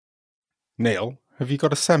Neil, have you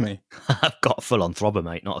got a semi? I've got a full-on throbber,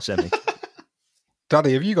 mate, not a semi.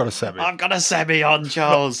 Daddy, have you got a semi? I've got a semi on,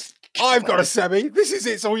 Charles. I've got a semi. This is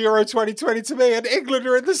It's All Euro 2020 to me, and England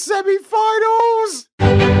are in the semi-finals.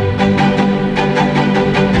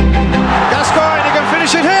 Gascoigne, he can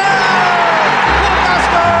finish it here!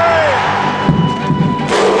 Gascoigne!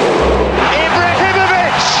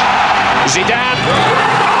 Ibrahimovic! Zidane!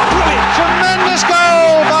 Brilliant! Tremendous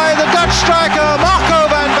goal by the Dutch striker Marco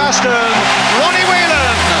van Basten. Ronnie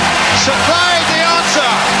Whelan supplied the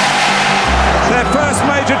answer. Their first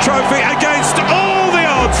major trophy against all the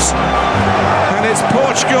odds. And it's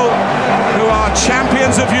Portugal who are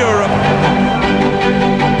champions of Europe.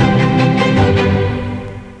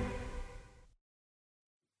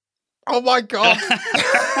 Oh my God.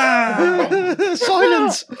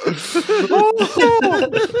 Silence.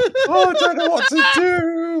 I don't know what to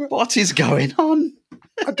do. What is going on?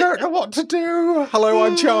 I don't know what to do. Hello,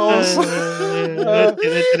 I'm Charles. What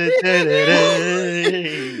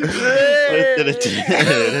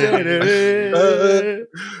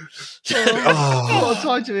a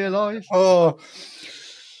time to be alive. Oh.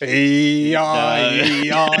 Up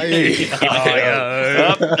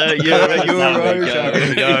the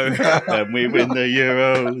Euros go. When we win the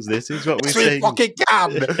Euros, this is what we We sing. fucking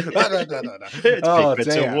can. No. It's Oh,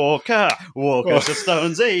 Pickford to dear. Walker, Walker to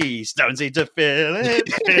Stonesy, Stonesy to Philip,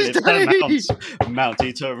 Philip to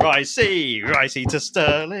Mounty to Ricey, Ricey to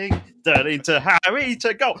Sterling, Sterling to Harry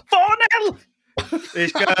to goal. 4-0!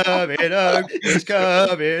 It's coming home, it's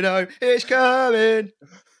coming home, it's coming.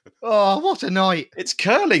 Oh, what a night. It's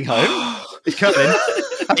curling home. It's curling.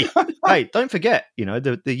 hey, don't forget,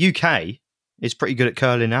 the UK is pretty good at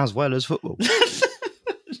curling as well as football.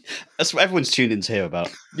 That's what everyone's tuned in to hear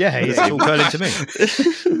about. Yeah, it's all curling to me.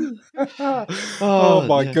 Oh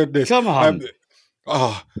my yeah. goodness. Come on.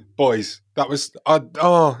 Boys, that was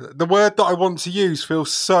the word that I want to use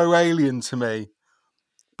feels so alien to me.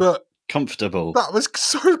 But Comfortable. that was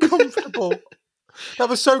so comfortable. That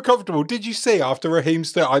was so comfortable. Did you see after Raheem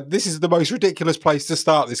Sterling? This is the most ridiculous place to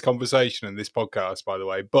start this conversation and this podcast, by the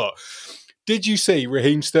way. But did you see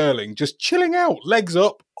Raheem Sterling just chilling out, legs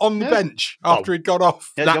up on the bench after he'd got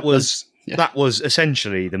off? Yeah, That was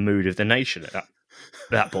essentially the mood of the nation at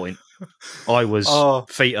that point. I was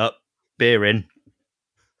feet up, beer in,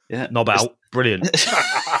 Yeah. knob out. Brilliant.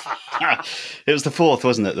 It was the fourth,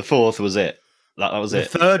 wasn't it? The fourth was it. That was The it.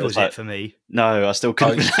 third was like, it for me. No, I still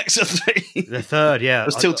couldn't relax at 3. The third, yeah. It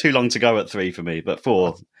was still too long to go at 3 for me, but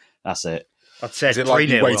 4, that's it. I'd said Is it like 3-0,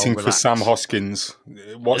 you waiting I'll for relax. Sam Hoskins?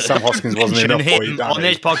 What Sam Hoskins wasn't Mention enough for you, him Danny? on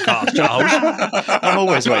this podcast, Charles. I'm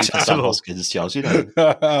always waiting for Sam Sensible. Hoskins, Charles, you know.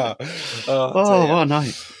 Oh, What a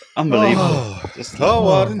night. Unbelievable.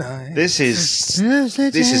 what a night. This is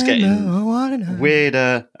getting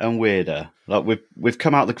weirder and weirder. Like we've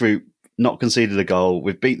come out the group, not conceded a goal.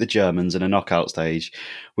 We've beat the Germans in a knockout stage.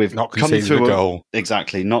 We've Not come conceded through a goal.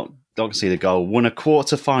 Exactly, not conceded a goal. Won a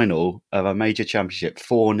quarter final of a major championship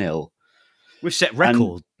 4-0. We've set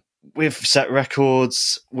record. We've set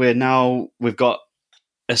records. We've got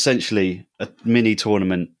essentially a mini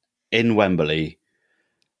tournament in Wembley,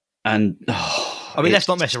 and let's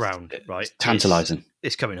not mess around, right? It's tantalising.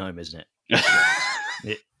 It's coming home, isn't it?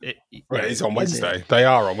 Well, it's on Wednesday. They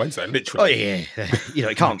are on Wednesday, Oh literally. yeah,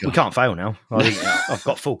 we can't fail now. I think I've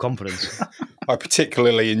got full confidence. I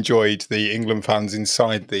particularly enjoyed the England fans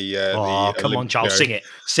inside the. Come on, Charles, sing it,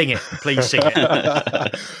 please sing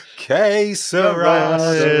it. Que sera,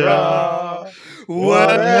 sera,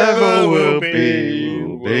 Whatever will be,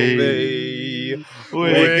 will be.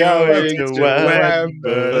 We're going to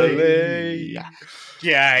Wembley.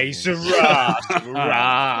 Yeah, sirrah,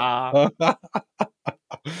 sirrah.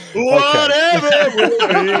 Whatever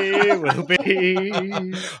will be.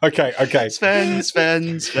 Okay. Sven,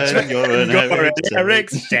 you're an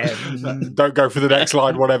Eriksen. Don't go for the next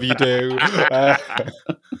line, whatever you do.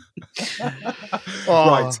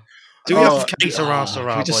 Right. Do we have Que Sera,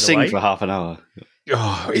 Sera, Can we just by the sing way? for half an hour?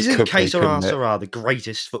 Oh, Isn't could Que be, Sera, couldn't it? Sera the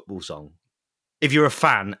greatest football song? If you're a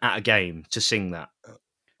fan at a game, to sing that.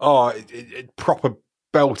 Oh, it proper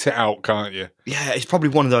belt it out, can't you? Yeah, it's probably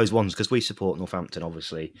one of those ones, because we support Northampton,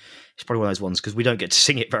 obviously. It's probably one of those ones, because we don't get to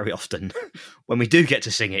sing it very often. When we do get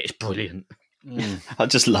to sing it, it's brilliant. I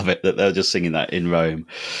just love it that they're just singing that in Rome.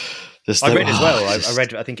 I read as well. I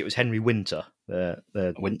read. I think it was Henry Winter,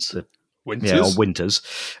 Winter. Winters? Yeah, or Winters.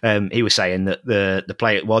 He was saying that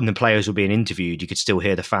when the players were being interviewed, you could still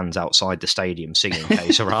hear the fans outside the stadium singing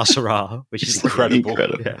 "Que Sera, Sera," which is Incredible.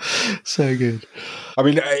 Yeah. So good. I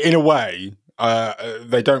mean, in a way,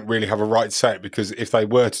 they don't really have a right to say it, because if they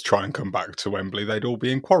were to try and come back to Wembley, they'd all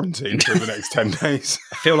be in quarantine for the next 10 days.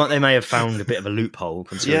 I feel like they may have found a bit of a loophole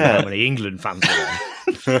considering how many England fans are there.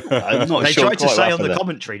 I'm not They sure tried to quite say what on the happened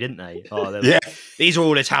commentary, didn't they? Oh, Yeah. These are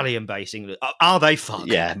all Italian-based England. Are they? Fuck.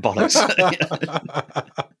 there. Yeah, bollocks.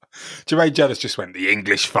 Jermaine Jealous just went, the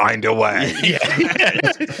English find a way. Yeah.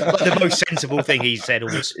 Like the most sensible thing he said all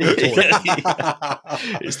tournament.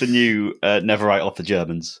 It's the new never write off the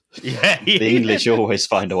Germans. Yeah. The English always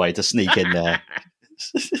find a way to sneak in there.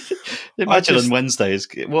 Imagine on Wednesdays,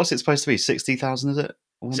 what's it supposed to be? 60,000, is it?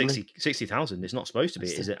 60,000. It's not supposed to be.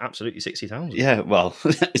 Is it absolutely 60,000? Yeah, well,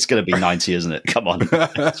 it's going to be 90, isn't it? Come on.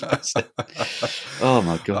 Oh,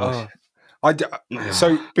 my God.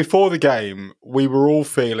 So before the game, we were all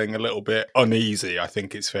feeling a little bit uneasy, I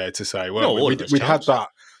think it's fair to say. No, all of us, We'd had Charles. that.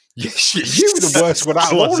 Yes, you were the worst one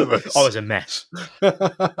out of all of us. I was a mess.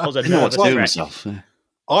 I was a I know what nervous to do with wreck. myself. Yeah.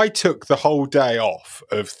 I took the whole day off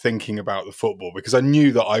of thinking about the football, because I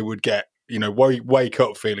knew that I would get, wake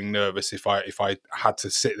up feeling nervous if I had to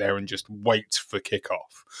sit there and just wait for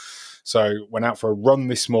kickoff. So went out for a run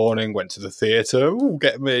this morning, went to the theatre,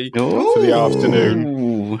 get me, for the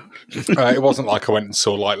afternoon. It wasn't like I went and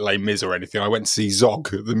saw like Les Mis or anything. I went to see Zog,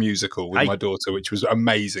 the musical, with my daughter, which was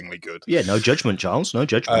amazingly good. Yeah, no judgment, Charles. No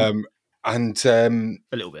judgment. A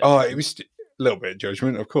little bit. Oh, it was a little bit of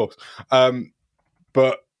judgment, of course.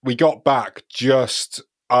 But we got back just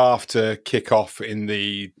after kick-off in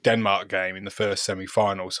the Denmark game in the first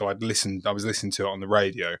semi-final. So I was listening to it on the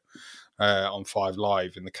radio on 5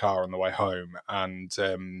 Live in the car on the way home. And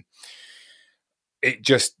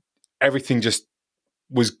everything just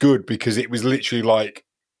was good, because it was literally like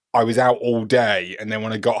I was out all day, and then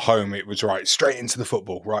when I got home, it was right, straight into the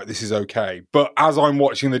football. Right, this is okay. But as I'm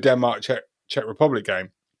watching the Denmark-Czech Republic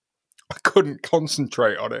game, I couldn't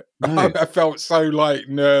concentrate on it. No. I felt so like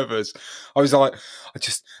nervous. I was like,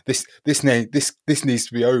 this needs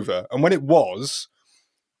to be over. And when it was,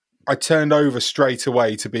 I turned over straight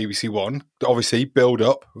away to BBC One. Obviously, build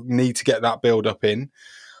up, need to get that build up in.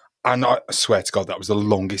 And I swear to God, that was the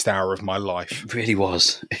longest hour of my life. It really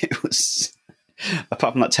was. It was,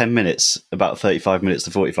 apart from that 10 minutes, about 35 minutes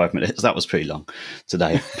to 45 minutes, that was pretty long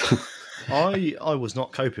today. I was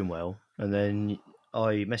not coping well, and then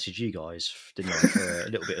I messaged you guys, didn't I, for a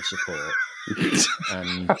little bit of support.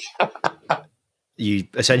 And you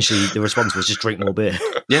essentially, the response was just drink more beer.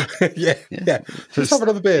 Yeah. Yeah. Just have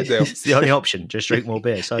another beer, Dale. It's the only option, just drink more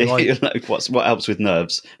beer. So what helps with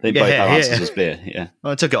nerves? They both have answers was beer. Yeah.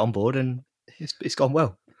 I took it on board, and it's gone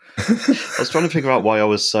well. I was trying to figure out why I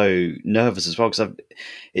was so nervous as well, because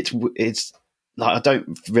it's like I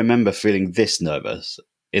don't remember feeling this nervous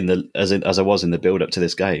as I was in the build up to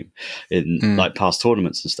this game in like past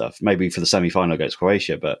tournaments and stuff. Maybe for the semi-final against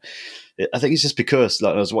Croatia, but I think it's just because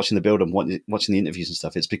like I was watching the build up, watching the interviews and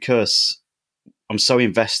stuff. It's because I'm so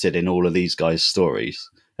invested in all of these guys' stories,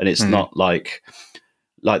 and it's not like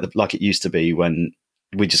it used to be when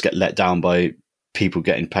we just get let down by people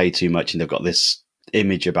getting paid too much and they've got this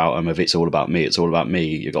image about them of it's all about me.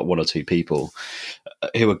 You've got one or two people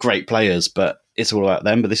who are great players, but it's all about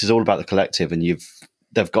them. But this is all about the collective, and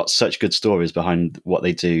they've got such good stories behind what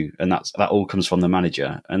they do, and that all comes from the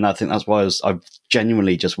manager. And I think that's why I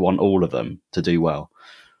genuinely just want all of them to do well.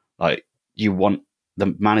 Like, you want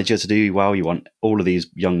the manager to do well, you want all of these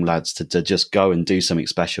young lads to just go and do something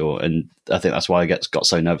special, and I think that's why I got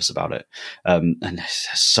so nervous about it. And it's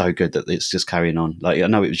so good that it's just carrying on. Like, I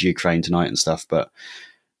know it was Ukraine tonight and stuff, but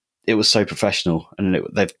it was so professional, and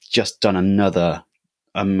they've just done another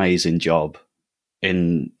amazing job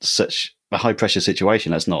in such a high pressure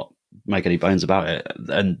situation. Let's not make any bones about it.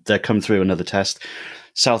 And they come through another test.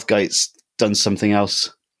 Southgate's done something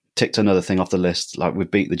else, ticked another thing off the list. Like, we've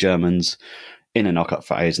beat the Germans in a knockout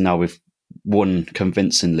phase. Now we've won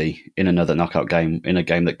convincingly in another knockout game, in a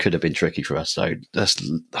game that could have been tricky for us. So let's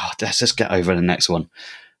just get over the next one.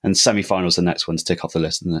 And semi-final's the next one to tick off the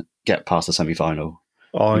list, and get past the semi-final.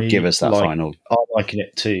 Give us that final. I liken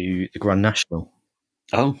it to the Grand National.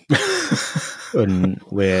 Oh. And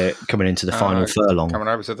we're coming into the final furlong. Coming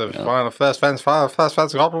over to the final, first fence, second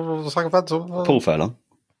fence. Paul Furlong.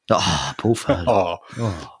 Paul Furlong.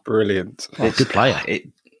 Brilliant. Good player.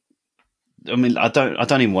 I mean, I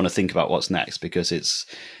don't even want to think about what's next, because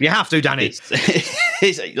you have to, Danny.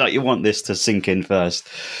 It's like you want this to sink in first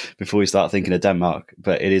before we start thinking of Denmark,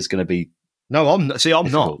 but it is going to be. No, I'm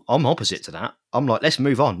difficult. not. I'm opposite to that. I'm like, let's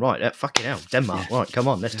move on. Right, fucking hell, Denmark. Right, come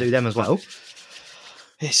on, let's do them as well.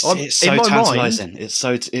 It's so tantalising.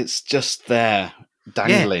 It's just there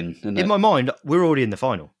dangling. Yeah, in my mind, we're already in the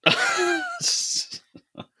final.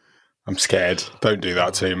 I'm scared. Don't do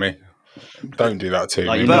that to me. Don't do that to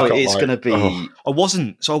Like, me. you know, I've got, it's like, going to be. oh. I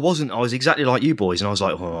wasn't. I was exactly like you boys, and I was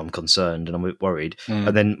like, "Oh, I'm concerned and I'm worried." Mm.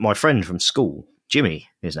 And then my friend from school, Jimmy,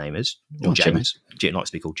 his name is, or Oh, Jimmy. James, Jimmy likes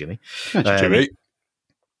to be called Jimmy. Jimmy.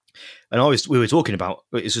 And we were talking about,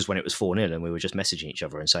 this was when it was 4-0, and we were just messaging each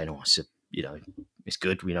other and saying, "Oh, it's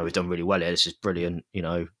good. We've done really well here. This is brilliant.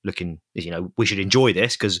 We should enjoy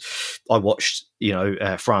this," because I watched,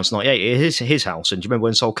 France 98 at his house. And do you remember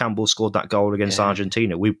when Sol Campbell scored that goal against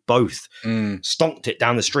Argentina? We both stomped it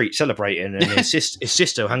down the street celebrating, and his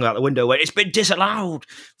sister hung out the window and went, "It's been disallowed.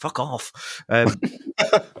 Fuck off."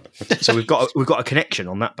 So we've got a connection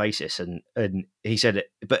on that basis, and he said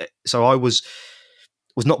it. But so I was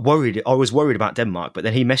not worried. I was worried about Denmark, but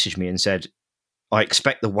then he messaged me and said, "I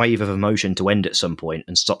expect the wave of emotion to end at some point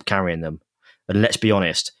and stop carrying them. And let's be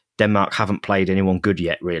honest, Denmark haven't played anyone good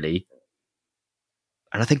yet, really."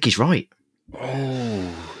 And I think he's right.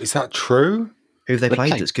 Oh, is that true? Who have they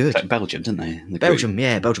played that's good? Belgium, didn't they? In the Belgium, group.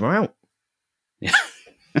 yeah. Belgium are out.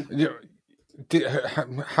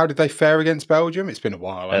 How did they fare against Belgium? It's been a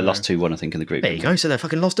while. Lost 2-1, I think, in the group. There you go. So they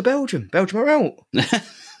fucking lost to Belgium. Belgium are out.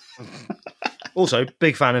 Also,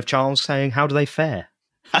 big fan of Charles saying, "How do they fare?"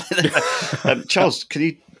 Charles, can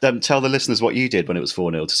you tell the listeners what you did when it was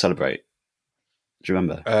 4-0 to celebrate? Do you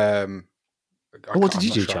remember? What did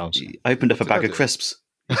you do, Charles? You opened up a bag of crisps.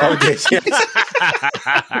 Oh, yes, yes.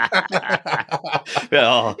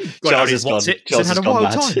 Charles has what's gone. it? Charles Had has a gone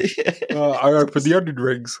wild mad. time. I opened the onion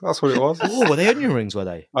rings. That's what it was. Oh, were they onion rings, were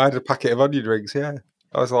they? I had a packet of onion rings, yeah.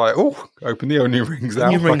 I was like, oh, open the onion rings now.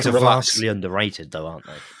 Onion rings I are can relax. vastly underrated, though, aren't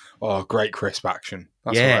they? Oh, great crisp action.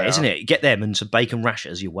 That's Yeah, what they isn't are. it? Get them and some bacon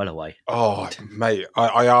rashers, you're well away. Oh, mate,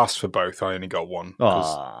 I asked for both. I only got one. 'cause,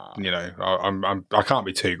 Ah. I can't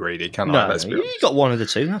be too greedy, can I? No, Let's be you honest. got one of the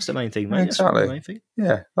two. That's the main thing, mate. Exactly. That's the main thing.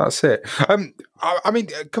 Yeah, that's it. I mean,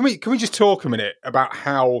 can we just talk a minute about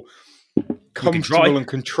how comfortable and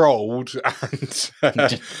controlled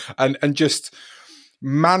and just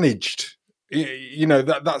managed?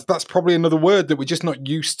 That's probably another word that we're just not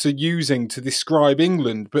used to using to describe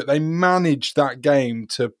England. But they managed that game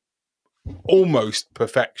to almost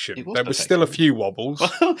perfection. It was There were still a few wobbles.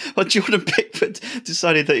 Well, Jordan Pickford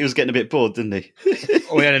decided that he was getting a bit bored, didn't he?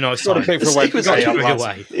 Oh, we had a nice Jordan time. Pickford went, He was "Hey, like, lads,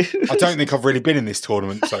 away. I don't think I've really been in this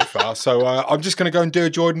tournament so far, so I'm just going to go and do a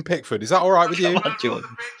Jordan Pickford. Is that all right with you? Come on, Jordan.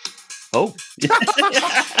 Oh,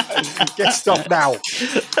 Get stuff now.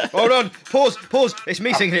 Hold on. Pause. It's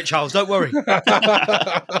me singing it, Charles. Don't worry.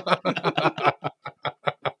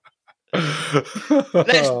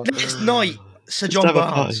 Let's knight Sir John have a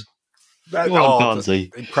Barnes. Go on,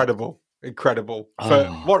 Barnsley. Incredible.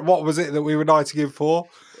 Oh. For, what was it that we were knighting him for?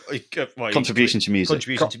 Contribution to music.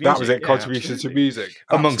 Contribution to music. That was it. Yeah, Contribution to absolutely. music,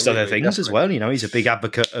 Amongst other Absolutely, things as definitely. well. He's a big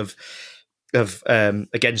advocate of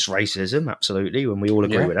against racism, absolutely, when we all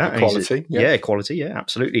agree with that. And equality, yeah. Equality, yeah,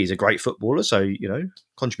 absolutely. He's a great footballer, so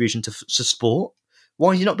contribution to sport.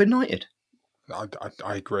 Why has he not been knighted?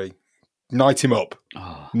 I agree. Knight him up.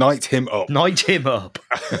 Oh. Knight him up. Knight him up.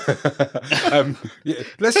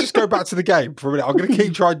 Let's just go back to the game for a minute. I'm going to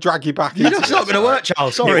keep trying to drag you back. It's not going to work,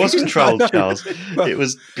 Charles. Sorry. It was controlled, Charles. But- It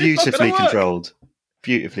was beautifully work. controlled.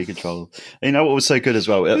 Beautifully controlled. And you know what was so good as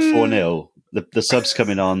well? At 4-0, the subs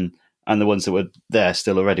coming on and the ones that were there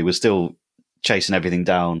still already were still chasing everything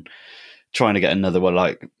down, trying to get another one.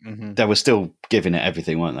 Like, they were still giving it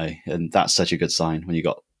everything, weren't they? And that's such a good sign when you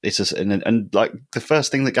got... It's just, and like the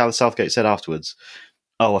first thing that Gareth Southgate said afterwards,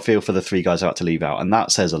 "Oh, I feel for the three guys I had to leave out," and that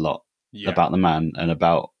says a lot about the man and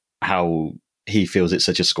about how he feels it's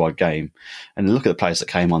such a squad game. And look at the players that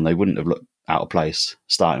came on; they wouldn't have looked out of place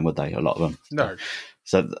starting, would they? A lot of them. No.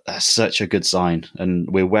 So that's such a good sign, and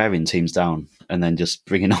we're wearing teams down, and then just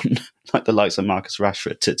bringing on like the likes of Marcus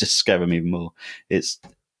Rashford to just scare them even more. It's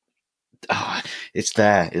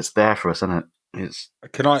there for us, isn't it?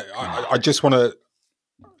 Can I just want to.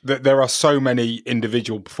 There are so many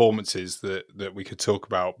individual performances that we could talk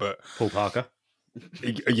about, but Paul Parker.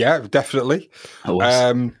 yeah, definitely.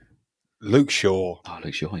 Luke Shaw. Oh,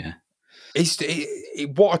 Luke Shaw, yeah.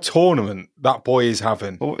 What a tournament that boy is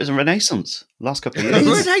having. Well, it was a renaissance last couple of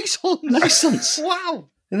years. Renaissance. Wow.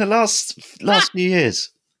 In the last few years.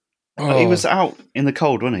 He was out in the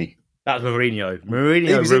cold, wasn't he? That was Mourinho. He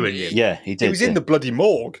Mourinho was ruined him. Yeah, he did. He was in the bloody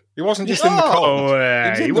morgue. He wasn't just in the cold. Oh, He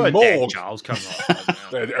was in he the weren't dead, morgue. Charles. Come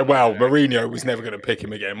on. Well, Mourinho was never going to pick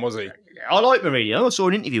him again, was he? I like Mourinho. I saw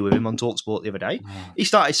an interview with him on TalkSport the other day. He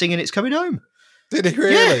started singing "It's Coming Home." Did he Yeah,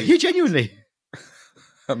 really? he genuinely.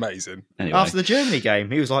 Amazing. Anyway. After the Germany game,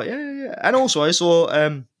 he was like, yeah. And also, I saw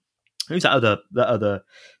who's that other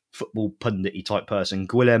football pundit-y type person?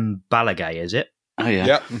 Guillem Balaguer, is it? Oh, yeah.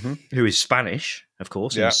 Yeah. Mm-hmm. Who is Spanish, of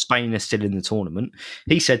course, Yeah. and Spain is still in the tournament.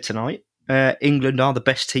 He said tonight England are the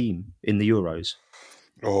best team in the Euros?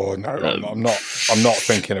 Oh no, I'm not. I'm not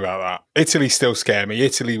thinking about that. Italy still scare me.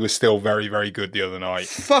 Italy was still very, very good the other night.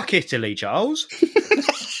 Fuck Italy, Charles.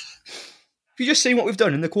 Have you just seen what we've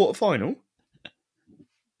done in the quarter-final?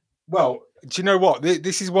 Well, do you know what?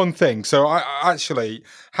 This is one thing. So I actually,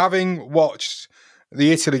 having watched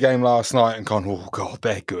the Italy game last night and gone, oh God,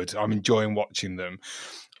 they're good. I'm enjoying watching them.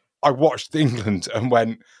 I watched England and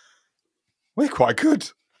went, we're quite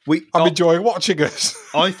good. I'm enjoying watching us.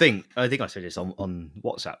 I think I said this on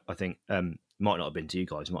WhatsApp. I think might not have been to you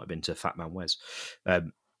guys, might have been to Fat Man Wes.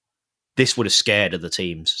 This would have scared other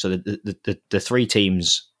teams. So the three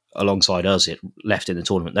teams alongside us left in the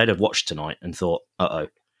tournament, they'd have watched tonight and thought, uh-oh.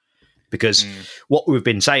 Because what we've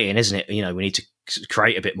been saying, isn't it? You know, we need to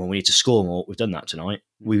create a bit more. We need to score more. We've done that tonight.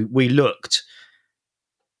 We looked,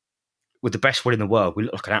 with the best will in the world, we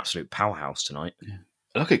looked like an absolute powerhouse tonight. Yeah.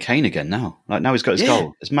 Look at Kane again now. Like now he's got his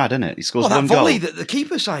goal. It's mad, isn't it? He scores one that volley goal. that the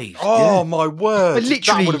keeper saved. Oh my word! Literally,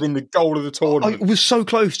 that would have been the goal of the tournament. I was so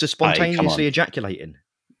close to spontaneously ejaculating.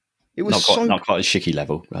 It was not quite a Shicky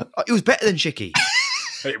level. But... It was better than Shicky.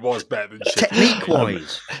 It was better than Shicky.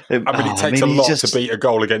 Technique-wise. I mean, it takes a lot to beat a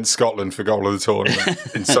goal against Scotland for goal of the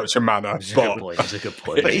tournament in such a manner. It's a good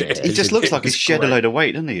point. But he just looks like he's shed a load of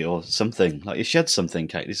weight, doesn't he, or something? Like he shed something,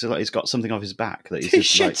 Kate. It's like he's got something off his back that he's just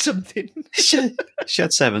shed something.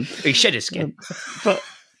 Shed 7. He shed his skin. But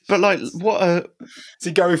like, what a... Is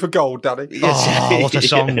he going for gold, Daddy? Oh, what a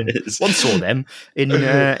song. One saw them in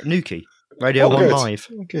Nuki. Radio 1 Live.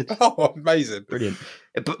 Good. Oh, amazing. Brilliant.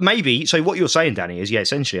 But maybe, so what you're saying, Danny, is,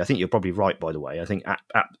 essentially, I think you're probably right, by the way. I think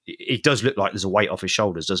it does look like there's a weight off his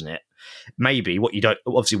shoulders, doesn't it? Maybe what you don't,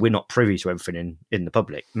 obviously, we're not privy to everything in the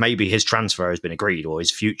public. Maybe his transfer has been agreed or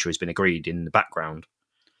his future has been agreed in the background.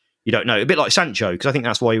 You don't know. A bit like Sancho, because I think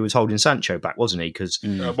that's why he was holding Sancho back, wasn't he? Because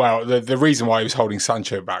well, the reason why he was holding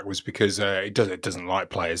Sancho back was because it doesn't like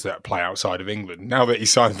players that play outside of England. Now that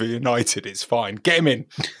he's signed for United, it's fine. Get him in.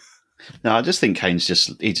 No, I just think Kane's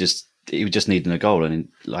he was just needing a goal, and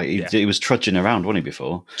he was trudging around, wasn't he,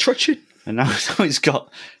 before? Trudging, and now he's got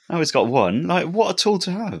one. Like, what a tool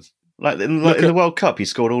to have! Like in the World Cup, he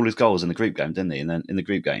scored all his goals in the group game, didn't he? And then in the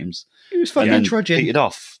group games, he was fucking trudging, petered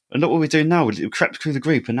off. And look what we're doing now. We crept through the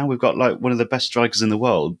group, and now we've got like one of the best strikers in the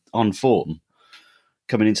world on form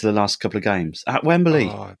coming into the last couple of games at Wembley.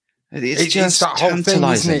 Oh, it's just that whole thing,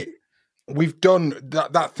 isn't it? tantalising. We've done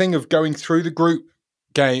that thing of going through the group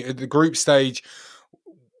game, the group stage.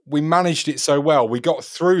 We managed it so well. We got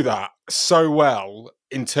through that so well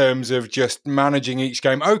in terms of just managing each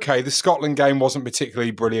game. Okay, the Scotland game wasn't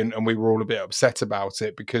particularly brilliant, and we were all a bit upset about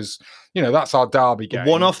it because, that's our derby game. A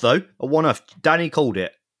one-off, though. A one-off. Danny called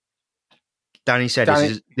it. Danny said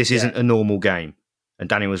this isn't a normal game, and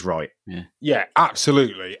Danny was right. Yeah,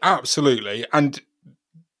 absolutely. Absolutely. And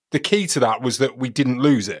the key to that was that we didn't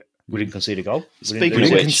lose it. We didn't concede a goal. We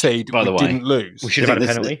didn't concede, by the way. Didn't lose. We should have had a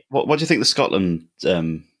penalty. What do you think the Scotland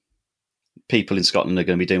people in Scotland are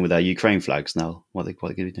going to be doing with their Ukraine flags now? What are they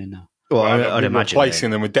going to be doing now? Well, I'd imagine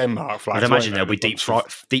replacing them with Denmark flags. I'd imagine they'll be deep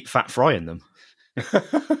fat frying them.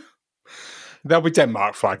 There'll be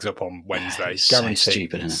Denmark flags up on Wednesday. It's guaranteed. so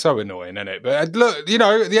stupid, isn't it? So annoying, isn't it? But look, at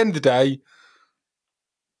the end of the day,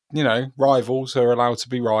 rivals are allowed to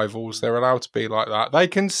be rivals. They're allowed to be like that. They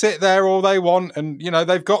can sit there all they want, and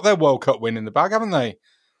they've got their World Cup win in the bag, haven't they?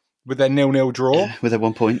 With their 0-0 draw, with their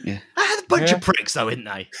 1 point, yeah. A bunch of pricks, though, isn't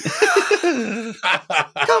they?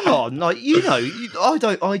 Come on,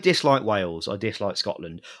 I dislike Wales. I dislike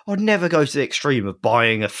Scotland. I'd never go to the extreme of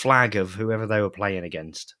buying a flag of whoever they were playing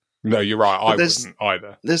against. No, you're right. I wouldn't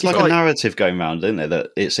either. There's a narrative going around, isn't there,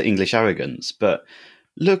 that it's English arrogance, but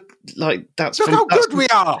look how good we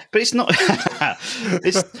are. But it's not.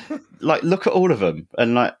 It's like, look at all of them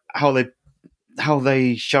and like how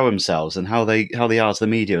they show themselves and how they are to the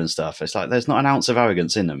media and stuff. It's like there's not an ounce of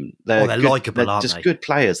arrogance in them. They're likeable, aren't they? Just good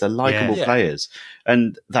players. They're likeable players,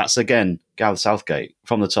 and that's again Gareth Southgate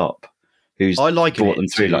from the top, who's brought them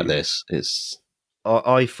through like this.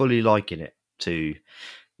 I fully liken it to,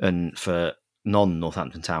 and for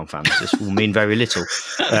non-Northampton Town fans, this will mean very little.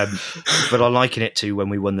 But I liken it to when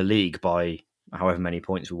we won the league by however many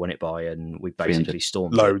points we won it by, and we basically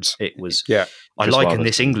stormed loads. It was. Yeah, I liken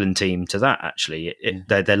this England team to that. Actually,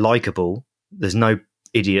 they're likeable. There's no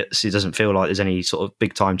idiots. It doesn't feel like there's any sort of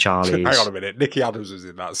big time Charlies. Hang on a minute, Nicky Adams was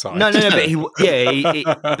in that side. No, but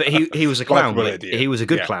he was a clown. He was a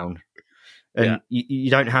good clown. And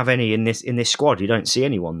you don't have any in this squad. You don't see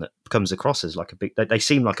anyone that comes across as like a big. They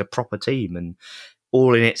seem like a proper team and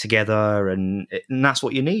all in it together, and that's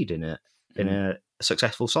what you need in a a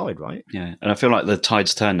successful side, right? Yeah, and I feel like the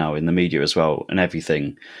tide's turned now in the media as well and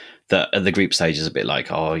everything. That at the group stage is a bit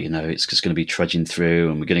like, oh, it's just going to be trudging through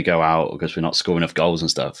and we're going to go out because we're not scoring enough goals and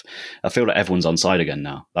stuff. I feel like everyone's on side again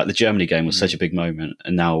now. Like the Germany game was such a big moment,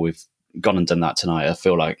 and now we've gone and done that tonight. I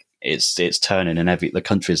feel like it's turning, and the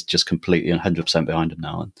country is just completely 100% behind them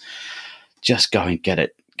now. And just go and get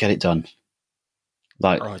it done.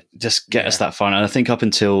 Like, just get us that final. And I think up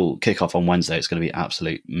until kickoff on Wednesday, it's going to be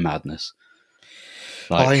absolute madness.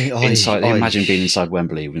 Like, imagine being inside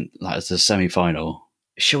Wembley as the semi-final.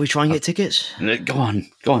 Shall we try and get tickets? Go on,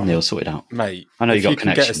 Neil, sort it out, mate. I know you got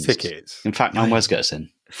connections. Get us tickets. In fact, Wes get us in.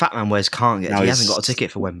 Fat Man Wes can't get. No, he hasn't got a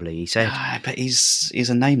ticket for Wembley. He said, but he's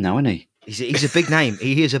a name now, isn't he? He's a big name.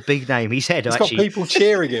 He is a big name. He said, he's got people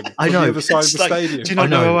cheering him. I know. On the other side of the stadium. Do you not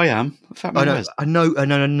know who I am? Fat Man Wes. I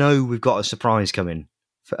know. We've got a surprise coming.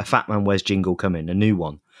 A Fat Man Wes jingle coming. A new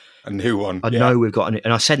one. A new one. I know we've got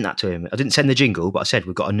and I sent that to him. I didn't send the jingle, but I said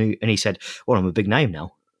we've got a new. And he said, "Well, I'm a big name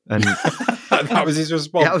now." And that was his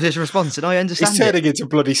response. That was his response, and I understand. He's turning into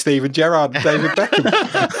bloody Steven Gerrard and David Beckham.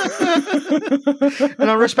 And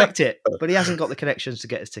I respect it, but he hasn't got the connections to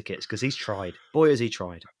get his tickets because he's tried. Boy, has he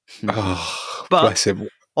tried. Oh, but bless him.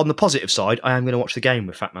 On the positive side, I am going to watch the game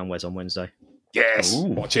with Fat Man Wes on Wednesday. Yes,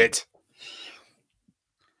 watch it.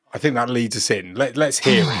 I think that leads us in. Let's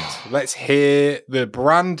hear it. Let's hear the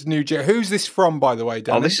brand new. Who's this from, by the way,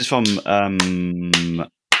 Danny? Oh, this is from.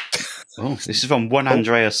 This is from one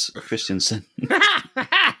Andreas Christensen.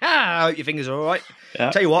 I hope your fingers are all right.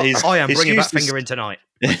 Yeah. Tell you what, I am bringing that finger in tonight.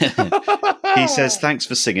 He says, thanks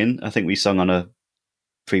for singing. I think we sung on a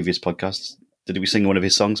previous podcast. Did we sing one of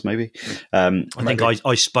his songs, maybe? I think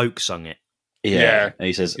I sung it. Yeah. And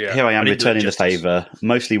he says, here I am returning the favour.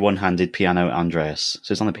 Mostly one-handed piano Andreas.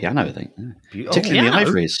 So it's on the piano, I think. Yeah. Particularly in the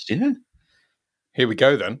ivories. Yeah. Here we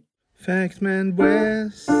go, then. Fact Man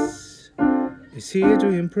Wes is here to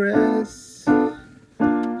impress.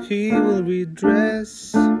 He will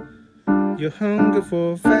redress your hunger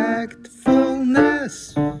for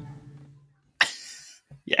factfulness.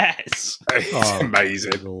 Yes. It's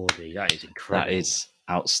amazing. Lordy, that is incredible. That is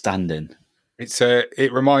outstanding.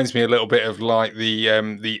 It reminds me a little bit of like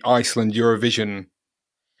the Iceland Eurovision.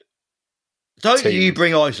 Don't team. You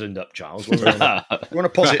bring Iceland up, Charles. We're on a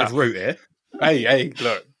positive route here. Hey,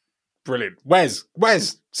 look. Brilliant. Wes,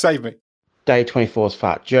 save me. Day 24's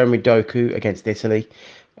fact. Jeremy Doku against Italy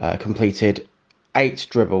completed 8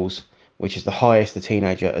 dribbles, which is the highest the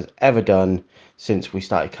teenager has ever done since we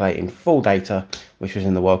started collating full data, which was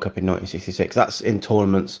in the World Cup in 1966. That's in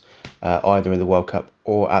tournaments, either in the World Cup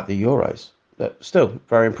or at the Euros. But still,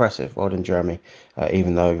 very impressive. Well done, Jeremy,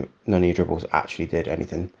 even though none of your dribbles actually did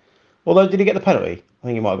anything. Although, did he get the penalty? I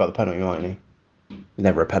think he might have got the penalty, mightn't he?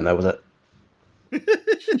 Never a pen, though, was it?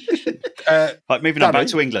 Right, moving on back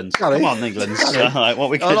to England. Come on, England. Right,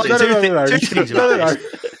 what we can do? Two things about this.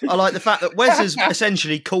 I like the fact that Wes has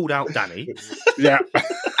essentially called out Danny. Yeah.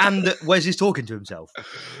 And that Wes is talking to himself.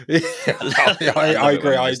 Yeah, I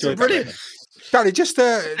agree. I enjoyed brilliant. That. Danny, just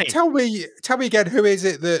tell me again, who is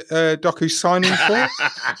it that Doku's signing for?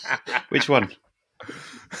 Which one?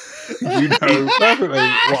 You know perfectly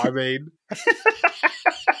what I mean.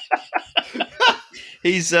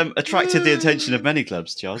 He's attracted the attention of many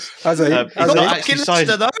clubs, Charles. Has he?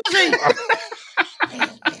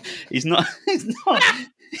 He's not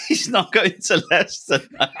going to Leicester.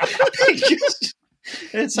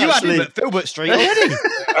 Had him at Filbert Street already.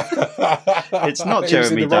 It's not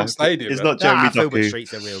Jeremy Doku. It's not Jeremy Doku. Filbert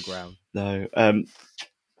Street's a real ground. No.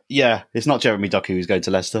 It's not Jeremy Doku who's going to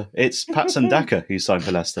Leicester. It's Patson Daka who's signed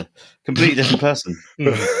for Leicester. Completely different person.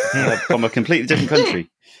 From a completely different country.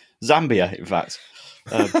 Zambia, in fact.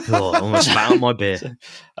 I almost spat out my beer.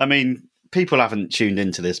 I mean, people haven't tuned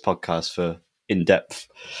into this podcast for in-depth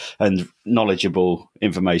and knowledgeable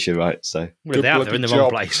information, right? So they're in the wrong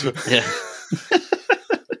place. Yeah.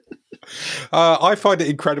 I find it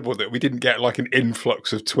incredible that we didn't get like an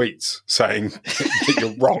influx of tweets saying that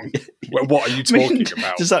you're wrong. Well, what are you talking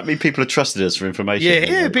about? Does that mean people are trusted us for information?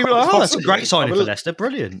 Yeah. People are like, that's a great signing for Leicester.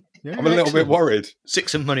 Brilliant. Yeah, I'm a little bit worried. Stick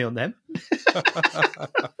some money on them.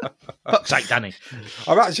 Fuck's sake, Danny.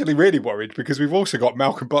 I'm actually really worried because we've also got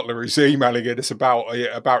Malcolm Butler who's emailing us about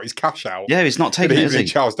his cash out. Yeah, he's not taking it, is he?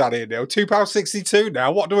 Charles, Danny and Neil. £2.62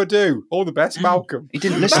 now. What do I do? All the best, Malcolm. He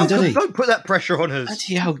didn't listen, did he? Don't put that pressure on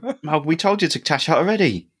us. Malcolm, we told you to cash out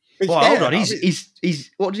already. Well, hold on.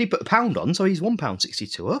 He's what did he put a pound on? So he's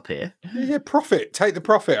 £1.62 up here. Yeah, profit. Take the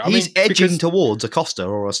profit. He's edging towards a Costa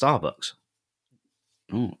or a Starbucks.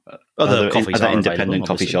 Other independent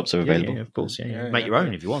coffee shops are available. Yeah, of course. Yeah. Make your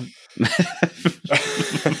own if you want.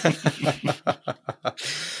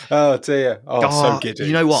 Oh dear! Oh, so giddy.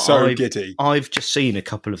 You know what? So giddy. I've just seen a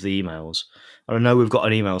couple of the emails, and I know we've got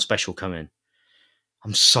an email special coming.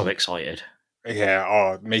 I'm so excited. Yeah.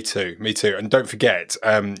 Oh, me too. Me too. And don't forget,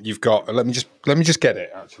 you've got. Let me just get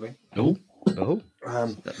it. Actually. Oh.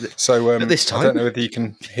 So At this time, I don't know whether you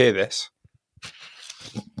can hear this.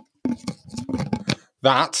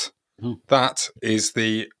 That is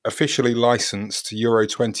the officially licensed Euro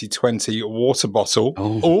 2020 water bottle.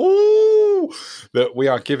 Oh, that we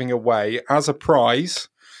are giving away as a prize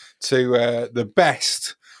to the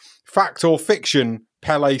best fact or fiction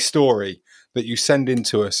Pele story that you send in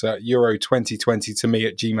to us at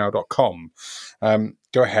euro2020tome@gmail.com.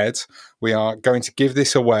 Go ahead. We are going to give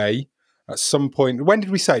this away at some point. When did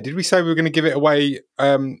we say? Did we say we were going to give it away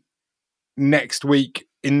next week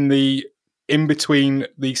in between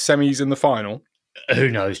the semis and the final? Who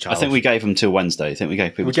knows, Charles? I think we gave them till Wednesday. I think we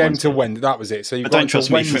gave people. We gave them till Wednesday. That was it. So I don't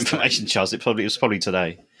trust me for information, Charles. It was probably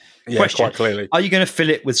today. Yeah, Question. quite clearly. Are you going to fill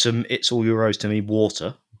it with some "It's All Euros to Me"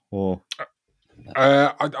 water, or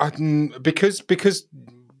because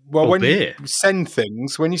when beer. you send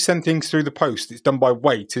things through the post, it's done by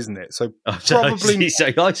weight, isn't it? So probably.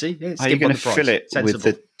 I see. Are you going to fill it with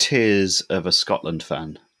the tears of a Scotland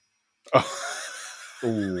fan?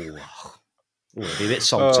 Ooh, it'd be a bit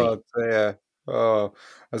salty. Oh dear. Oh,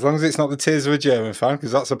 as long as it's not the tears of a German fan,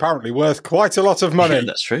 because that's apparently worth quite a lot of money. Yeah,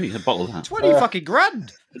 that's true. A bottle of that. 20 fucking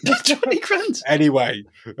grand. 20 grand. Anyway,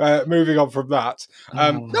 moving on from that.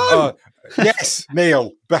 No! Yes,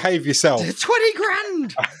 Neil, behave yourself. 20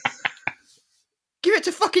 grand. Give it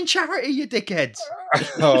to fucking charity, you dickheads.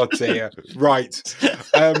 Oh dear. Right.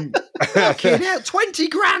 Fucking hell, 20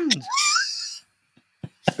 grand.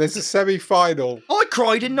 There's a semi-final. I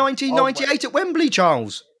cried in 1998 at Wembley,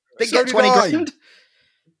 Charles. Didn't So get did 20 I. grand.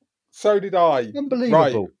 So did I.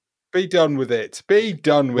 Unbelievable. Right. Be done with it. Be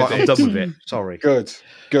done with Right, it. I'm done with it. Sorry. Good.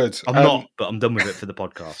 I'm not, but I'm done with it for the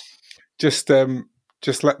podcast. Just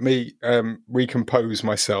let me recompose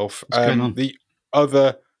myself. What's going on? The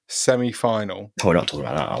other semi-final. Oh, we're not talking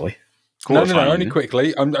about that, are we? No, Quarterfinal, only yeah.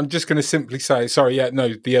 quickly. I'm just going to simply say, sorry,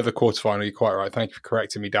 the other quarterfinal. You're quite right. Thank you for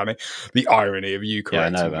correcting me, Danny. The irony of you Yeah, I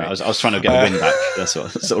correcting know. me. I was trying to get a win back. That's all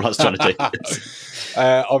I was trying to do.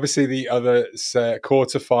 Obviously, the other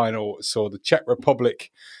quarterfinal saw the Czech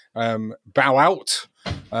Republic bow out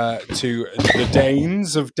to the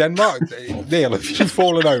Danes of Denmark. Neil, have you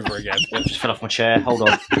fallen over again? I just fell off my chair. Hold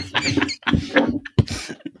on.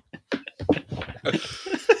 Okay,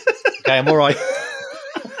 I'm all right.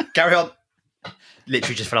 Carry on.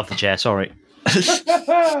 Literally just fell off the chair. Sorry.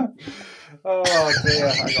 Oh dear,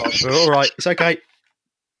 hang on. We're all right. It's okay.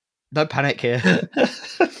 No panic here.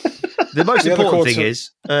 The most The other important thing quarter-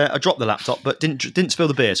 is I dropped the laptop, but didn't spill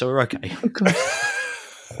the beer, so we're okay.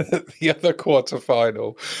 The other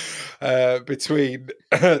quarterfinal between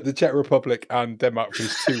the Czech Republic and Denmark was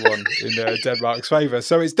 2-1 in Denmark's favour.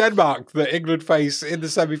 So it's Denmark that England face in the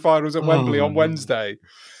semi-finals at Wembley on Wednesday.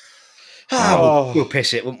 We'll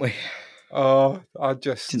piss it, won't we? Oh, I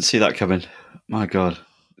just Didn't see that coming. My God.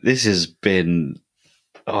 This has been...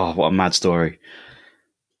 Oh, what a mad story.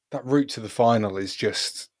 that route to the final is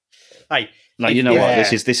just Hey, Like, you know Yeah. what?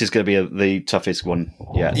 This is going to be the toughest one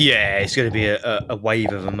yet. yeah, it's going to be a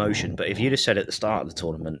wave of emotion. But if you'd have said at the start of the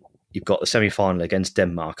tournament, you've got the semi-final against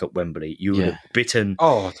Denmark at Wembley, you would Yeah. have bitten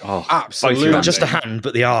Oh, absolutely not just the hand,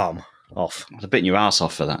 but the arm off. I'd have bitten your ass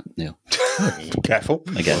off for that, Neil. careful.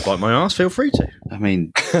 Again. Bite my ass, feel free to. I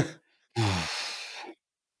mean,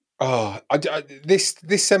 This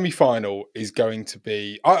semi-final is going to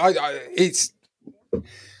be. It's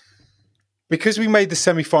because we made the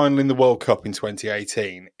semi-final in the World Cup in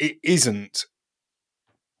 2018. It isn't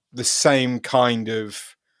the same kind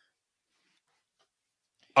of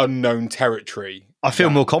unknown territory. I feel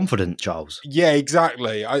more confident, Charles. Yeah,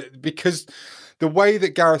 exactly. Because the way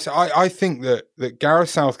that I think that Gareth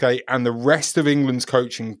Southgate and the rest of England's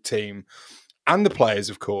coaching team and the players,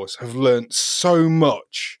 of course, have learnt so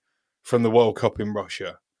much from the World Cup in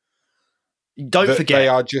Russia. Don't that forget, they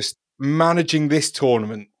are just managing this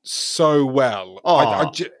tournament so well.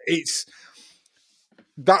 Oh.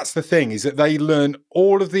 That's the thing, is that they learn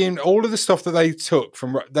all of the stuff that they took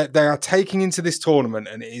from that they are taking into this tournament,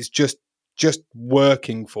 and it is just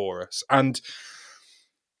working for us. And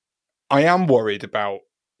I am worried about,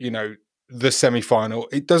 the semi-final.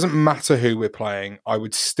 It doesn't matter who we're playing. I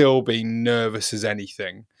would still be nervous as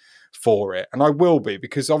anything for it. And I will be,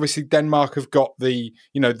 because obviously Denmark have got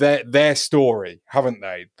their story, haven't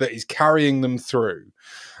they? That is carrying them through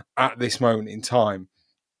at this moment in time.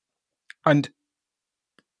 And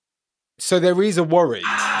so there is a worry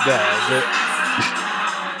there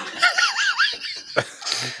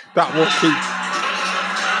that will keep.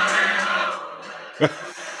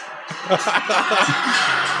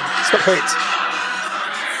 Stop it.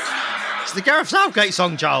 It's the Gareth Southgate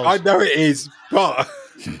song, Charles. I know it is, but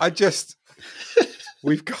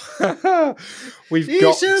we've got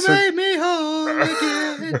You should to. make me whole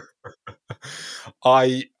again.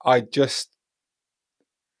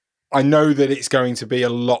 I know that it's going to be a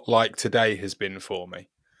lot like today has been for me,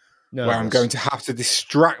 where I'm going to have to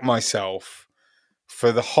distract myself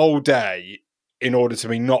for the whole day in order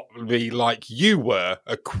to not be like you were,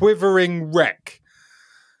 a quivering wreck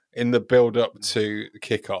in the build-up to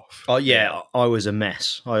kickoff. Oh yeah, I was a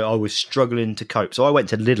mess. I was struggling to cope, so I went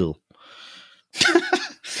to Lidl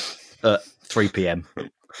at 3 p.m.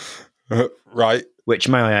 Right. Which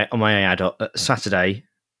may I add, Saturday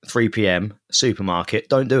 3 p.m. supermarket.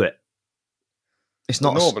 Don't do it. It's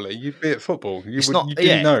not Normally, you'd be at football. You It's not. You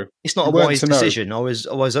didn't know. It's not You a weren't wise to know. decision. I was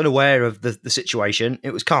unaware of the situation.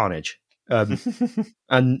 It was carnage.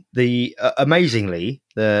 And the amazingly,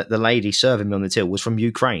 the lady serving me on the till was from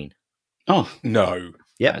Ukraine. Oh, No.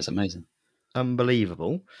 Yep. that's amazing.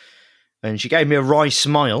 Unbelievable. And she gave me a wry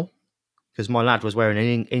smile because my lad was wearing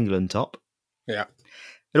an England top. Yeah.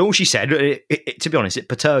 And all she said, to be honest, it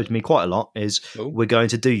perturbed me quite a lot, is Oh. we're going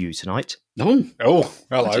to do you tonight. Oh, Oh,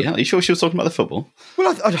 hello. yeah. Are you sure she was talking about the football?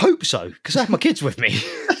 Well, I'd hope so, because I have my kids with me.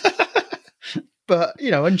 But,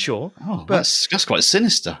 unsure. Oh, But- that's quite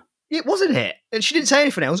sinister. It wasn't it. And she didn't say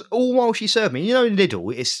anything else, all while she served me. In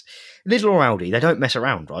Lidl, it's Lidl or Aldi, they don't mess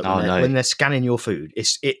around, right? Oh, no. When they're scanning your food,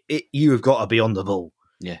 you have got to be on the ball.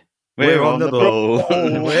 Yeah. We're on the ball.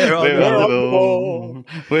 We're on the ball.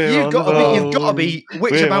 You've got to be wits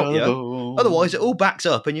We're about on the you. ball. Otherwise, it all backs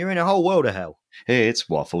up and you're in a whole world of hell. It's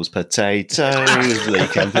waffles, potatoes,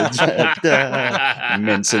 leek and potato,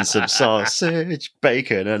 mince and some sausage,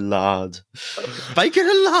 bacon and lard. Bacon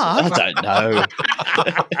and lard? I don't know.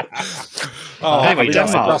 Oh, Anyway, I mean,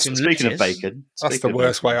 Denmark, that's speaking of delicious. bacon. the speaking of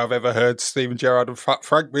worst way I've ever heard Stephen Gerrard and Fat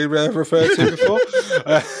Frank be referred to before.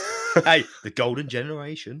 Hey, the golden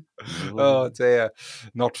generation. bacon. Oh dear,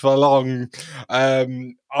 not for long.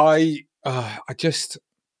 I just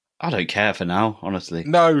I don't care for now, honestly.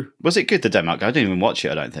 no. Was it good, the Denmark guy? I didn't even watch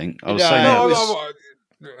it, I don't think. I was No, so no,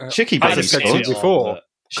 nervous. Shicky As I baby said to you scored. before,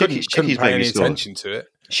 couldn't Shicky's pay any baby scored. attention to it.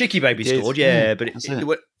 Shicky Baby Yes. scored, yeah, but that's it.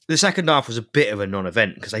 the second half was a bit of a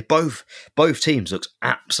non-event because they both teams looked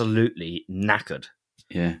absolutely knackered.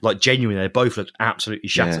 Yeah. Like genuinely, they both looked absolutely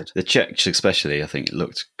shattered. The Czechs, especially, I think,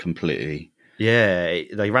 looked completely. Yeah,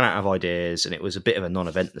 they ran out of ideas, and it was a bit of a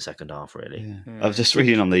non-event the second half, really. I was just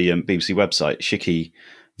reading on the BBC website. Shicky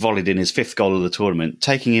volleyed in his 5th goal of the tournament,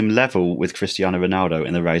 taking him level with Cristiano Ronaldo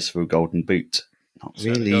in the race for a golden boot. Not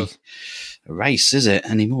Certainly really does. a race, is it,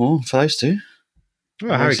 anymore for those two?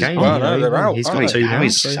 Well, Harry Kane, well, no, they're out, he's aren't got they? 2 now.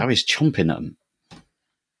 Harry's so- chomping at them.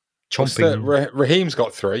 chomping. Raheem's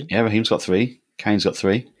got 3. Yeah, Raheem's got 3. Kane's got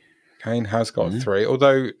 3. Kane has got Yeah. 3,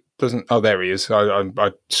 although doesn't. Oh, there he is.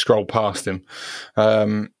 I scrolled past him.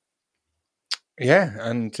 Yeah,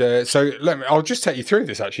 and so I'll just take you through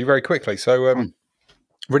this actually very quickly. So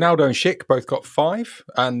Ronaldo and Schick both got 5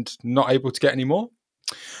 and not able to get any more.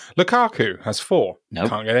 Lukaku has 4. Nope.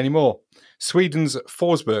 Can't get any more. Sweden's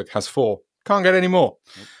Forsberg has 4. Can't get any more.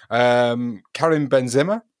 Karim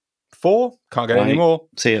Benzema 4. Can't get any Right. more.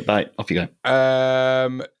 See it, bye. Off you go.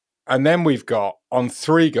 And then we've got on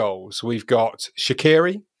 3 goals, we've got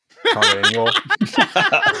Shaqiri. Can't get any more.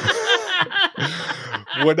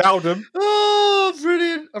 Wijnaldum, Oh,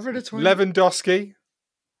 brilliant! I've read a tweet. Lewandowski,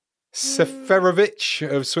 Seferovic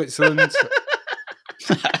of Switzerland,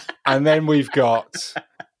 and then we've got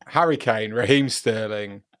Harry Kane, Raheem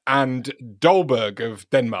Sterling, and Dolberg of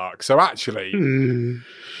Denmark. So actually,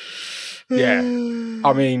 yeah,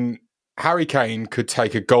 I mean, Harry Kane could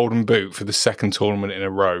take a golden boot for the 2nd tournament in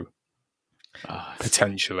a row,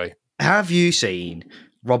 potentially. Have you seen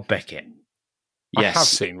Rob Beckett? Yes. I have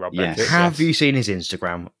seen Rob Yes. Beckett. Have yes. you seen his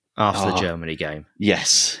Instagram after the Oh. Germany game?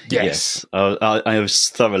 Yes. Yes. I was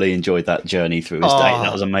thoroughly enjoyed that journey through his day.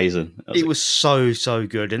 That was amazing. It was so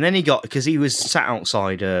good. And then he got, because he was sat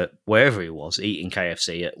outside wherever he was, eating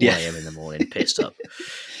KFC at 1 Yeah. a.m. in the morning, pissed up.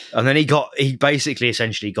 And then he basically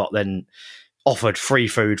essentially got then offered free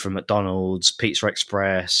food from McDonald's, Pizza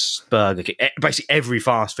Express, Burger King. Basically every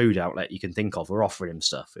fast food outlet you can think of were offering him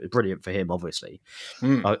stuff. It was brilliant for him, obviously.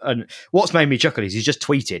 And what's made me chuckle is he's just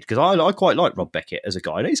tweeted, because I quite like Rob Beckett as a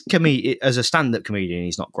guy. He's as a stand-up comedian,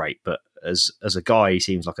 he's not great, but as a guy, he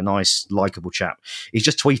seems like a nice, likeable chap. He's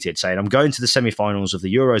just tweeted saying, "I'm going to the semi-finals of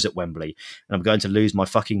the Euros at Wembley, and I'm going to lose my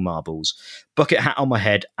fucking marbles. Bucket hat on my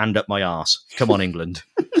head and up my arse. Come on, England."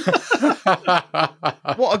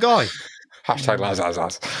 What a guy. Hashtag Laz.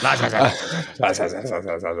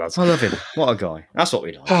 I love him. What a guy. That's what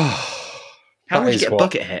we like. How That would you is get a what-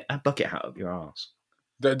 bucket hat up your arse?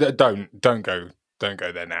 Don't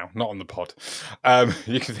go there now. Not on the pod.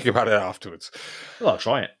 You can think about it afterwards. Well, I'll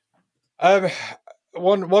try it.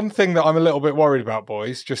 One thing that I'm a little bit worried about,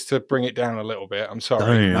 boys, just to bring it down a little bit. I'm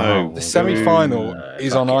sorry. No. The semi-final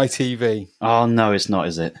is on fuck it. ITV. Oh no, it's not,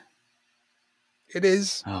 is it? It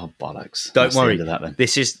is. Oh bollocks! Don't That's the worry. end of that then.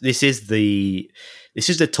 This is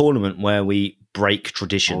the tournament where we break Oh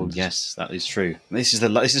traditions. yes, that is true. This is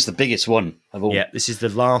the biggest one of all. Yeah, this is the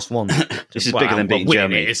last one. This is bigger than beating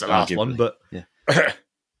Germany, It is the last one, arguably. but Yeah.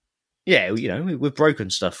 yeah, you know, we've broken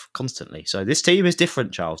stuff constantly. So this team is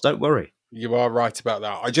different, Charles. Don't worry. You are right about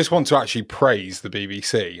that. I just want to actually praise the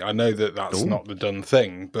BBC. I know that that's not the done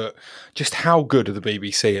thing, but just how good are the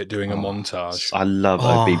BBC at doing a montage? I love a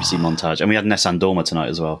BBC montage, and we had Nessan Dorma tonight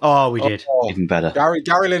as well. Oh, we did. Even better. Gary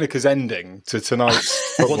Lineker's ending to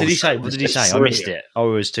tonight's. What did he say? What did he say? I missed Brilliant.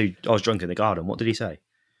 it. I was drunk in the garden. What did he say?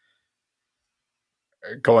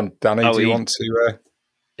 Go on, Danny. Oh, do you he- want to?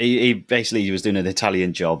 He basically was doing an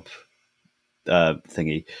Italian job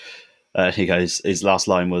thingy. He goes, his last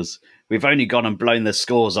line was, "We've only gone and blown the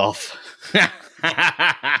scores off."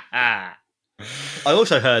 I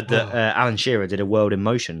also heard that Alan Shearer did a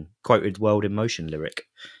quoted World in Motion lyric.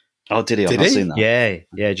 Oh, did he? I've Did not he? seen that.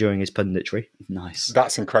 Yeah, during his punditry. Nice.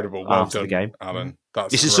 That's incredible. Well After the done, game. Alan.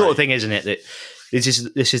 That's It's the great. sort of thing, isn't it? That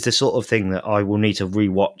this is the sort of thing that I will need to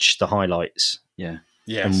rewatch the highlights Yeah.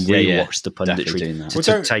 Yes. and Yeah, yeah. rewatch the Definitely doing punditry that. to, Well,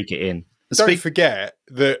 to don't- take it in. Don't forget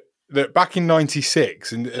that back in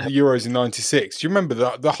 '96 and the Euros in '96. Do you remember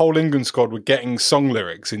that the whole England squad were getting song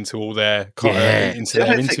lyrics into all their into I their don't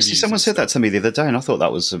think, interviews? someone and said that stuff? to me the other day, and I thought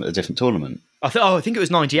that was a different tournament. I think it was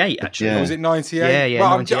 98 actually. Yeah. Was it '98? Yeah,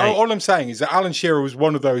 Well, 98. all I'm saying is that Alan Shearer was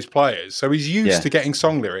one of those players, so he's used Yeah. to getting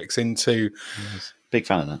song lyrics into. Big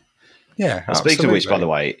fan of that. Yeah. Speaking of which, by absolutely. the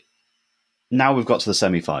way, now we've got to the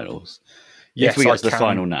semi-finals. Yes, if we get I to the can.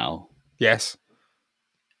 final now, Yes.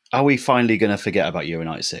 are we finally going to forget about Euro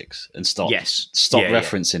 96 and stop Yes. stop Yeah, yeah.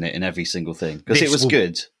 referencing it in every single thing? Because This it was will-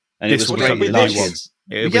 good and it this was will great. be in the those one. ones.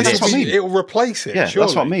 It'll Yeah, be that's this- what I mean. It'll replace it. Yeah, surely.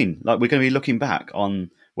 that's what I mean. Like, we're going to be looking back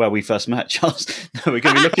on where we first met, Charles. No, we're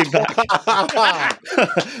going to be looking back.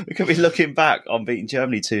 We're going to be looking back on beating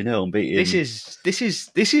Germany 2-0 and beating. This is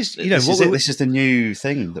you know this what is it. we're, This is the new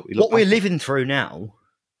thing that we look what we're back on. living through now.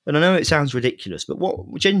 And I know it sounds ridiculous, but what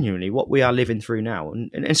we are living through now, and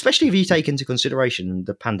especially if you take into consideration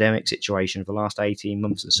the pandemic situation for the last 18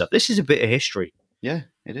 months and stuff, this is a bit of history. Yeah,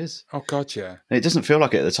 it is. Oh God, yeah. And it doesn't feel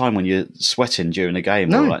like it at the time when you're sweating during a game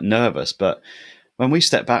No. or like nervous, but when we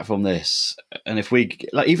step back from this, and if we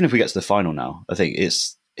even if we get to the final now, I think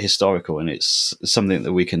it's historical and it's something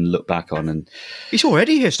that we can look back on. And It's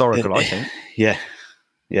already historical, I think. yeah,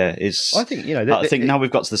 it's. I think, you know, I think now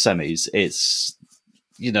we've got to the semis. It's,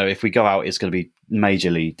 you know, if we go out, it's going to be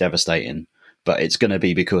majorly devastating. But it's going to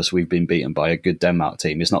be because we've been beaten by a good Denmark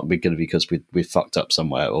team. It's not going to be because we've fucked up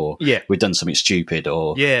somewhere or Yeah. we've done something stupid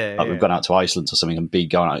or Yeah, like we've gone out to Iceland or something and be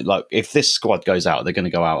going out. Like, if this squad goes out, they're going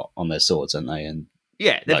to go out on their swords, aren't they? And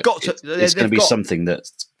Yeah, they've like, got to. it's going to be something that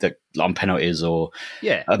on penalties or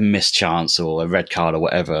Yeah, a missed chance or a red card or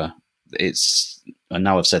whatever. And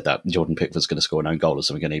now I've said that Jordan Pickford's going to score an own goal or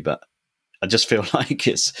something, isn't he? But I just feel like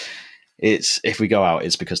it's if we go out,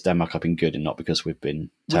 it's because Denmark have been good and not because we've been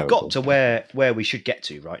we've terrible. got to where we should get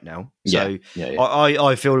to right now. So yeah.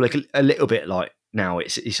 I feel like a little bit like now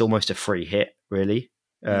it's almost a free hit, really.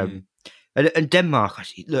 And Denmark,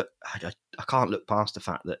 look, I can't look past the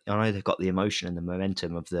fact that I know they've got the emotion and the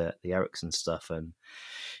momentum of the Ericsson stuff, and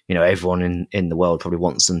you know everyone in the world probably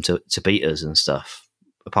wants them to beat us and stuff.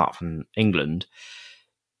 Apart from England,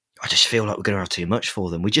 I just feel like we're going to have too much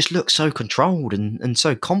for them. We just look so controlled and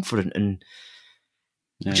so confident, and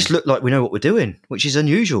we just look like we know what we're doing, which is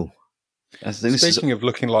unusual. I think this is Speaking of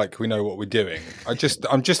looking like we know what we're doing, I'm just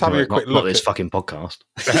having a quick Not look. this At, fucking podcast.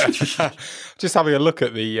 just having a look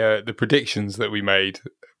at the predictions that we made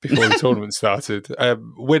before the tournament started.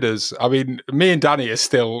 Winners. I mean, me and Danny are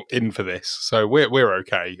still in for this, so we're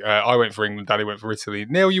okay. I went for England. Danny went for Italy.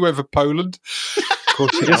 Neil, you went for Poland. Of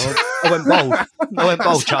course you did. I went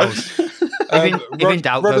bold, Charles. If in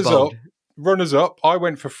doubt, go runners bold. up. Runners up. I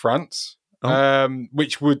went for France.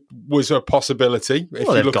 Which was a possibility if Well,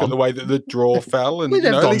 you they've look gone. at the way that the draw fell, and Well, you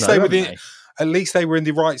know, they've gone though, haven't they? at least they were in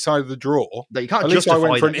the right side of the draw. You can't At least I justify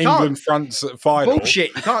went for an that. You can't- England-France final.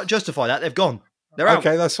 Bullshit! You can't justify that. They've gone. They're out.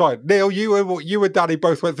 Okay, that's fine. Neil, you and Danny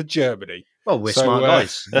both went for Germany. Well, we're So, smart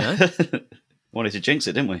guys. You know? wanted to jinx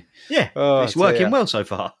it, didn't we? Yeah, Oh, it's working dear. well so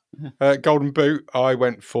far. Golden Boot, I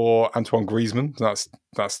went for Antoine Griezmann.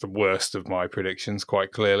 That's the worst of my predictions,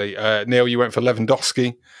 quite clearly. Neil, you went for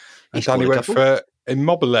Lewandowski. He's And Danny scored a went couple. for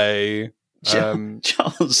Immobile.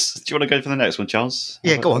 Charles, do you want to go for the next one, Charles?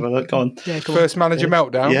 Yeah, go on. Go on. Yeah, go First manager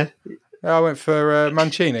meltdown. Yeah. I went for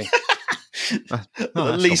Mancini.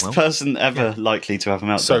 The least person ever likely to have a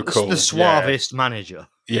meltdown. So cool. The suavest manager.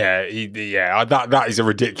 Yeah, that is a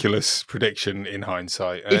ridiculous prediction in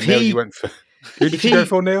hindsight. If Neil, he- you went for. Who did you go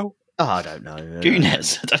for, Neil? Oh, I don't know.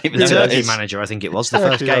 Gunes. I don't even The know who that Turkey is. manager, I think it was. The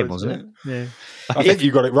first game, wasn't it? Yeah. I think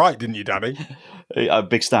you got it right, didn't you, Danny?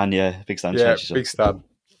 Big Stan, yeah. Big Stan Yeah, changes it. big stab.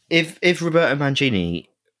 If Roberto Mancini,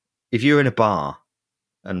 if you were in a bar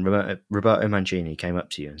and Roberto Mancini came up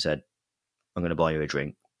to you and said, "I'm going to buy you a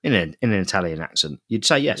drink," in an Italian accent, you'd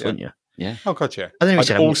say yes, wouldn't you? Yeah. Oh, God, yeah. And then he I'd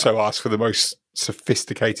said, also ask for the most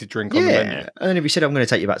sophisticated drink on the Yeah. menu. And then if he said, "I'm going to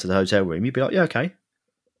take you back to the hotel room," you'd be like, "Yeah, okay.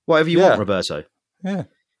 Whatever you Yeah. want, Roberto." Yeah.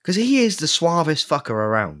 Because he is the suavest fucker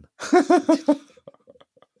around.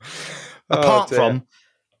 Apart from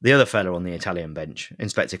the other fella on the Italian bench,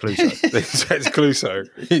 Inspector Clouseau. Inspector Clouseau,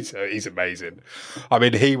 he's amazing. I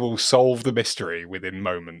mean, he will solve the mystery within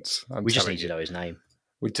moments. We just need to know his name.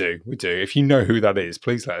 We do. If you know who that is,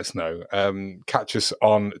 please let us know. Catch us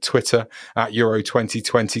on Twitter at Euro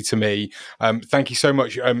 2020 to me. Thank you so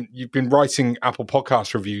much. You've been writing Apple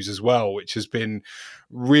Podcast reviews as well, which has been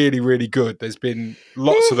really, really good. There's been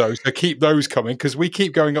lots of those. So keep those coming because we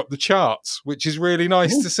keep going up the charts, which is really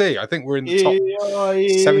nice to see. I think we're in the top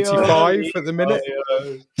 75 at the minute.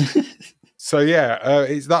 So yeah,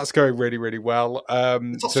 that's going really, really well.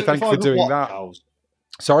 So thank you for doing that. Charles?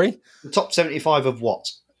 Sorry? The top 75 of what?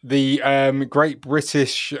 The Great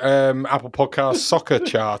British Apple Podcast Soccer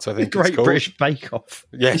Chart, I think The Great it's called. British Bake Off.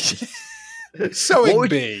 Yes. So What it would-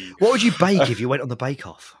 be. What would you bake if you went on the Bake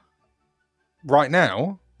Off? Right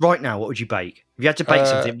now, Right now, what would you bake? If you had to bake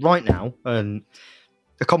something right now, and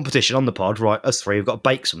a competition on the pod, right, us three have got to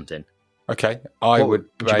bake something. okay, I What would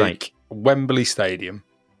would you bake Wembley Stadium.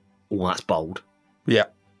 Oh, that's bold. Yeah.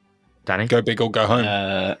 Danny? Go big or go home.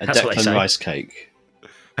 A That's what they Declan say. Rice cake.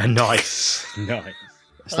 Nice.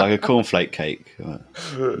 It's like a cornflake cake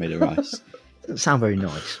made of rice. Doesn't sound very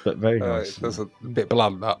nice, but very nice. That's a bit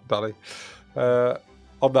bland, that, Danny.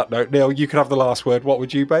 On that note, Neil, you can have the last word. What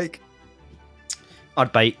would you bake?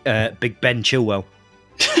 I'd bake Big Ben Chilwell.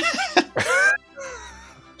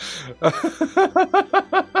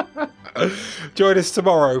 Join us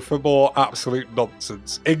tomorrow for more absolute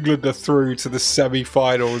nonsense. England are through to the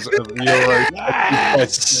semi-finals of Euro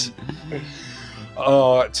 2020.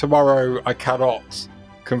 Tomorrow I cannot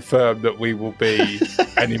confirm that we will be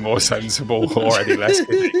any more sensible or any less.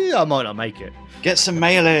 I might not make it. Get some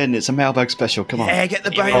mail in. It's a mailbag special. Come on. Yeah, get the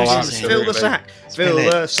Give it bags. a absolutely. Fill the sack. Fill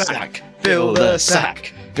the sack. Fill the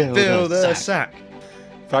sack. Fill the sack.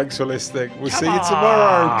 Thanks for listening. We'll see you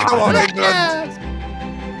tomorrow. Come on, England.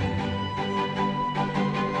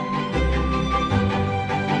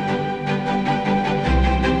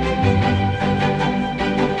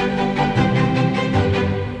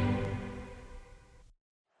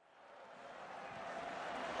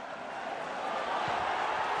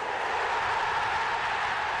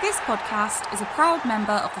 This podcast is a proud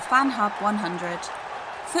member of the FanHub 100.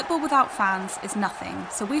 Football without fans is nothing,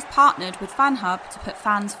 so we've partnered with FanHub to put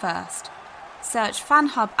fans first. Search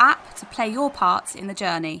FanHub app to play your part in the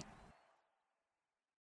journey.